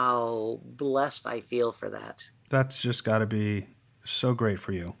blessed I feel for that. That's just got to be so great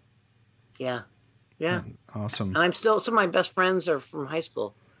for you. Yeah. Awesome. And some of my best friends are from high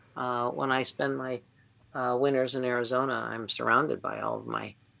school. When I spend my winters in Arizona, I'm surrounded by all of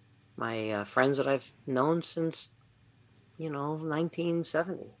my friends that I've known since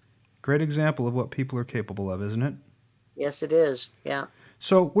 1970. Great example of what people are capable of, isn't it? Yes, it is. Yeah.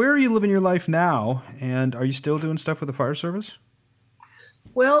 So where are you living your life now? And are you still doing stuff with the fire service?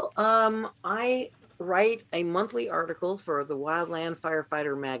 Well, I write a monthly article for the Wildland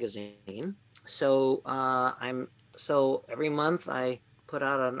Firefighter magazine. So every month I put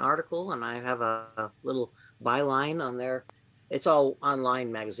out an article, and I have a little byline on there. It's all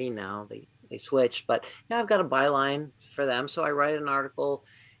online magazine now. They switched, but yeah, I've got a byline for them. So I write an article.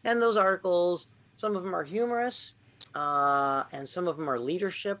 And those articles, some of them are humorous, and some of them are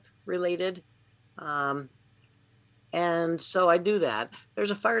leadership related. And so I do that. There's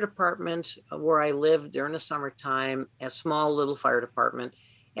a fire department where I live during the summertime, a small little fire department,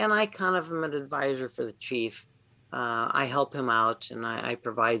 and I kind of am an advisor for the chief. I help him out, and I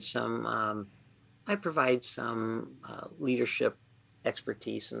provide some leadership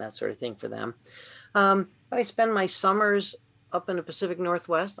expertise and that sort of thing for them. But I spend my summers up in the Pacific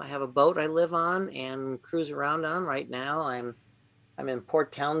Northwest. I have a boat I live on and cruise around on right now. I'm in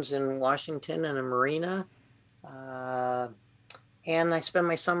Port Townsend, Washington, in a marina. And I spend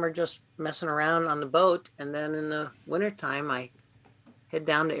my summer just messing around on the boat. And then in the wintertime, I head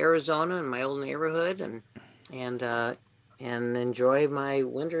down to Arizona in my old neighborhood and enjoy my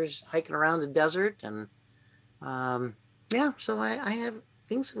winters hiking around the desert. And so I have,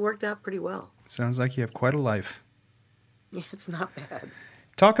 things have worked out pretty well. Sounds like you have quite a life. Yeah, it's not bad.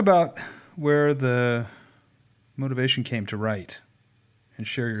 Talk about where the motivation came to write and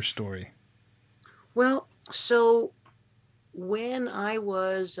share your story. Well, so when I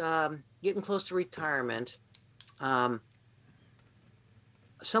was getting close to retirement, um,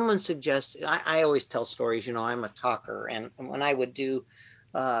 someone suggested, I always tell stories, I'm a talker. And when I would do,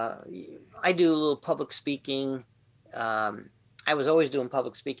 uh, I do a little public speaking. Um, I was always doing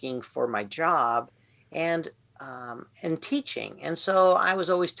public speaking for my job and, and teaching. And so I was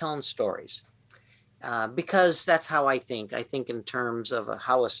always telling stories. Because that's how I think. I think in terms of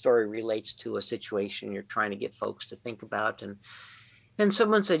how a story relates to a situation you're trying to get folks to think about. And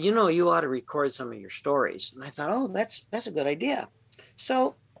someone said, you ought to record some of your stories. And I thought, oh, that's a good idea.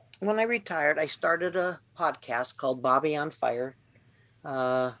 So when I retired, I started a podcast called Bobby on Fire,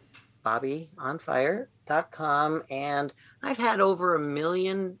 uh, BobbyOnFire.com, and I've had over 1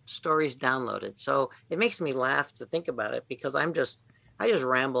 million stories downloaded. So it makes me laugh to think about it because I just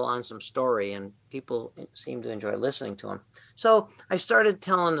ramble on some story and people seem to enjoy listening to them. So I started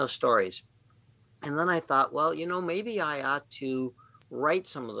telling those stories. And then I thought, well, maybe I ought to write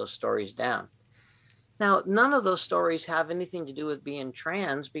some of those stories down. Now, none of those stories have anything to do with being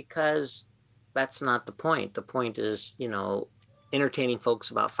trans because that's not the point. The point is, entertaining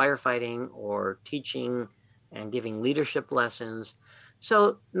folks about firefighting or teaching and giving leadership lessons.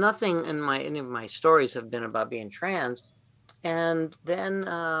 So nothing in any of my stories have been about being trans. And then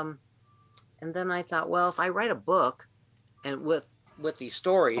I thought, well, if I write a book and with these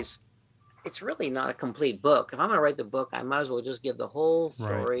stories, it's really not a complete book. If I'm going to write the book, I might as well just give the whole Right.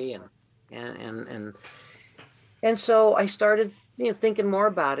 story and and and and so I started, thinking more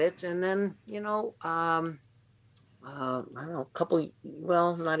about it, and then, I don't know,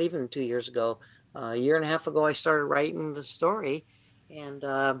 well, not even 2 years ago, a year and a half ago, I started writing the story, and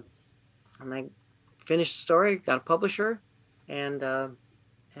I finished the story, got a publisher, and I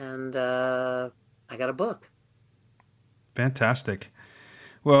got a book. Fantastic.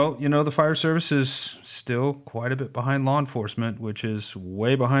 Well, the fire service is still quite a bit behind law enforcement, which is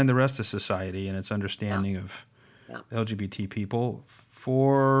way behind the rest of society in its Yeah, understanding of yeah. LGBT people.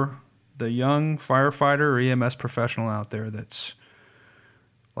 For the young firefighter or EMS professional out there that's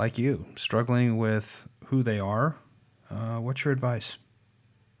like you, struggling with who they are, what's your advice?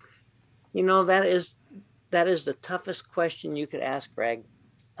 You know, that is the toughest question you could ask, Greg,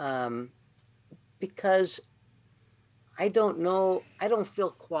 um, because I don't know. I don't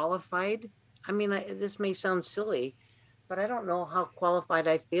feel qualified. I mean, this may sound silly, but I don't know how qualified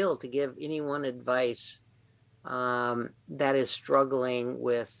I feel to give anyone advice that is struggling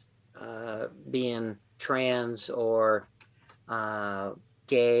with being trans or uh,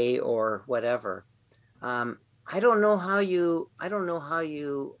 gay or whatever. Um, I don't know how you. I don't know how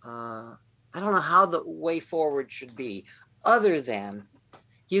you. I don't know how the way forward should be, other than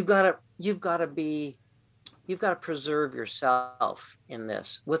you've got to you've got to preserve yourself in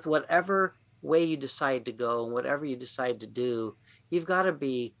this with whatever way you decide to go and whatever you decide to do. You've got to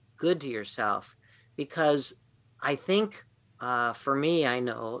be good to yourself because I think for me, I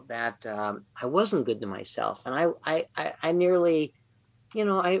know that I wasn't good to myself, and I nearly,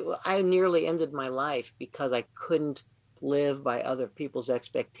 I nearly ended my life because I couldn't live by other people's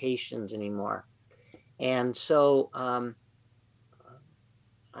expectations anymore. And so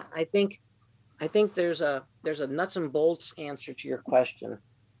I think there's a nuts and bolts answer to your question,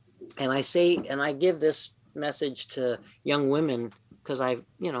 and I give this message to young women because I've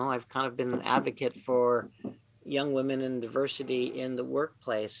kind of been an advocate for young women and diversity in the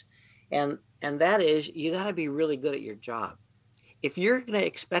workplace, and that is you got to be really good at your job. If you're going to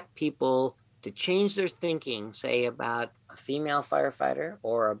expect people to change their thinking, say about a female firefighter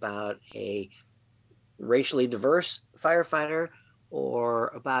or about a racially diverse firefighter or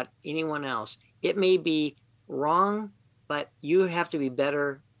about anyone else, it may be wrong, but you have to be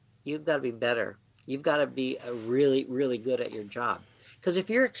better. You've got to be better. You've got to be really, really good at your job. Because if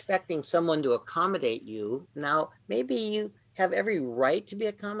you're expecting someone to accommodate you, now maybe you have every right to be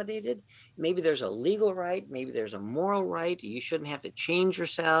accommodated. Maybe there's a legal right. Maybe there's a moral right. You shouldn't have to change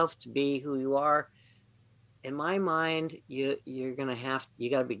yourself to be who you are. In my mind, you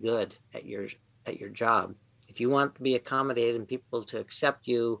got to be good at your job. If you want to be accommodated and people to accept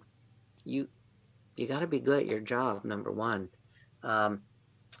you, you you got to be good at your job. Number one, um,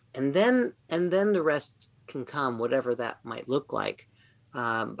 and then the rest can come, whatever that might look like.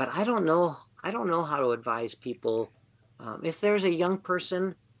 But I don't know. I don't know how to advise people. If there's a young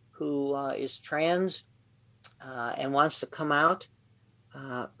person who is trans and wants to come out,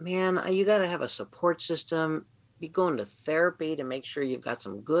 man, you got to have a support system. Be going to therapy to make sure you've got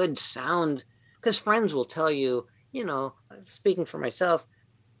some good sound, because friends will tell you, speaking for myself,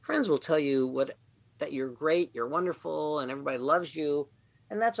 friends will tell you that you're great, you're wonderful, and everybody loves you.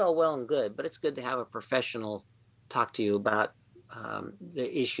 And that's all well and good, but it's good to have a professional talk to you about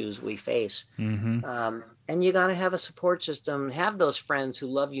the issues we face. Mm-hmm. And you got to have a support system, have those friends who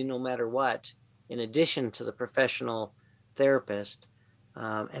love you no matter what, in addition to the professional therapist.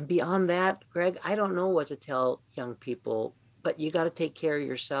 And beyond that, Greg, I don't know what to tell young people, but you got to take care of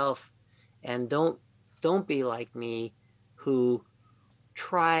yourself, and don't be like me, who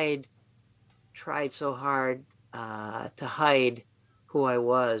tried so hard to hide who I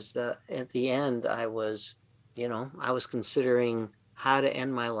was. At the end, I was considering how to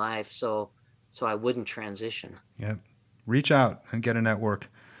end my life so I wouldn't transition. Yep. Reach out and get a network.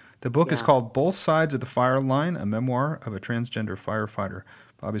 The book is called Both Sides of the Fire Line, a memoir of a transgender firefighter.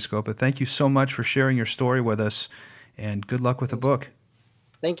 Bobby Scopa, thank you so much for sharing your story with us, and good luck with the book.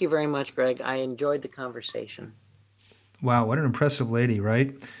 Thank you very much, Greg. I enjoyed the conversation. Wow, what an impressive lady,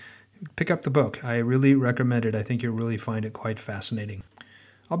 right? Pick up the book. I really recommend it. I think you'll really find it quite fascinating.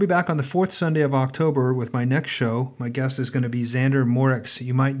 I'll be back on the 4th Sunday of October with my next show. My guest is going to be Xander Morix.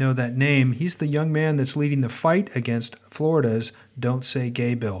 You might know that name. He's the young man that's leading the fight against Florida's Don't Say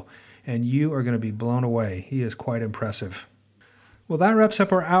Gay bill. And you are going to be blown away. He is quite impressive. Well, that wraps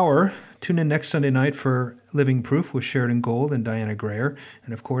up our hour. Tune in next Sunday night for Living Proof with Sheridan Gold and Diana Grayer.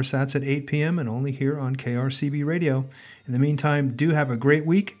 And of course, that's at 8 p.m. and only here on KRCB Radio. In the meantime, do have a great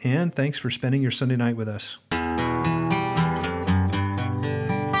week, and thanks for spending your Sunday night with us.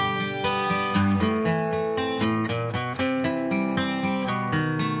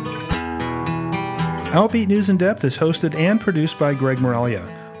 Outbeat News in Depth is hosted and produced by Greg Moralia.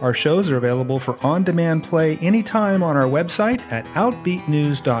 Our shows are available for on-demand play anytime on our website at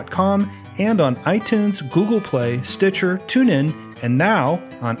outbeatnews.com and on iTunes, Google Play, Stitcher, TuneIn, and now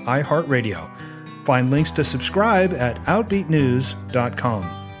on iHeartRadio. Find links to subscribe at outbeatnews.com.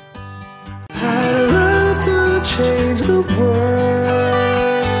 I'd love to change the world,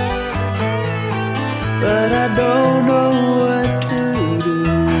 but I don't know what to do.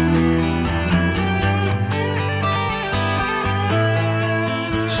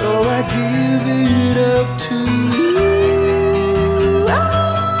 So I give it up to you.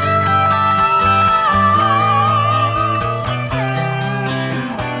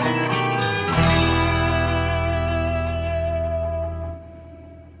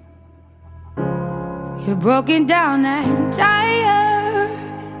 You're broken down and tired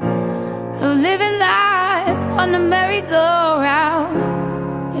of living life on the merry-go-round,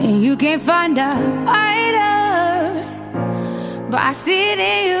 and you can't find a fighter, but I see it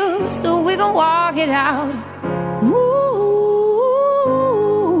in you, so we gon' walk it out. Move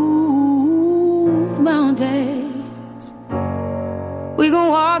mountains, we gon'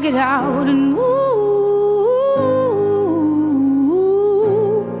 walk it out and move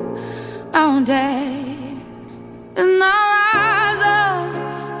mountains. And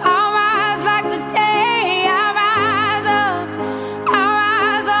I'll rise like the day. I'll rise up, I'll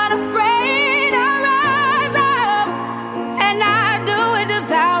rise unafraid. I'll rise up, and I'll do it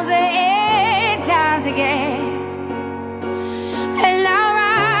 1,000 times again. And I'll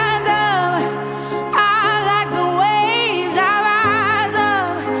rise up, I'll like the waves. I'll rise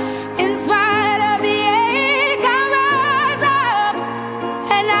up, in spite of the ache. I'll rise up,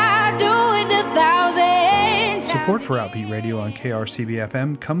 and I'll do it 1,000. Support for Outbeat Radio on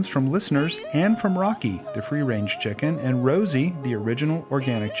KRCB-FM comes from listeners and from Rocky, the free-range chicken, and Rosie, the original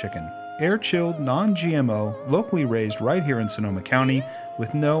organic chicken. Air-chilled, non-GMO, locally raised right here in Sonoma County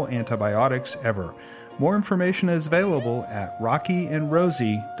with no antibiotics ever. More information is available at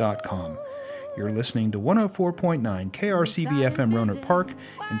rockyandrosie.com. You're listening to 104.9 KRCB-FM Rohnert Park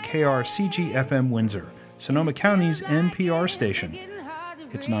and KRCG-FM Windsor, Sonoma County's NPR station.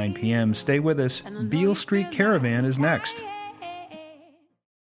 It's 9 p.m. Stay with us. Beale Street Caravan is next.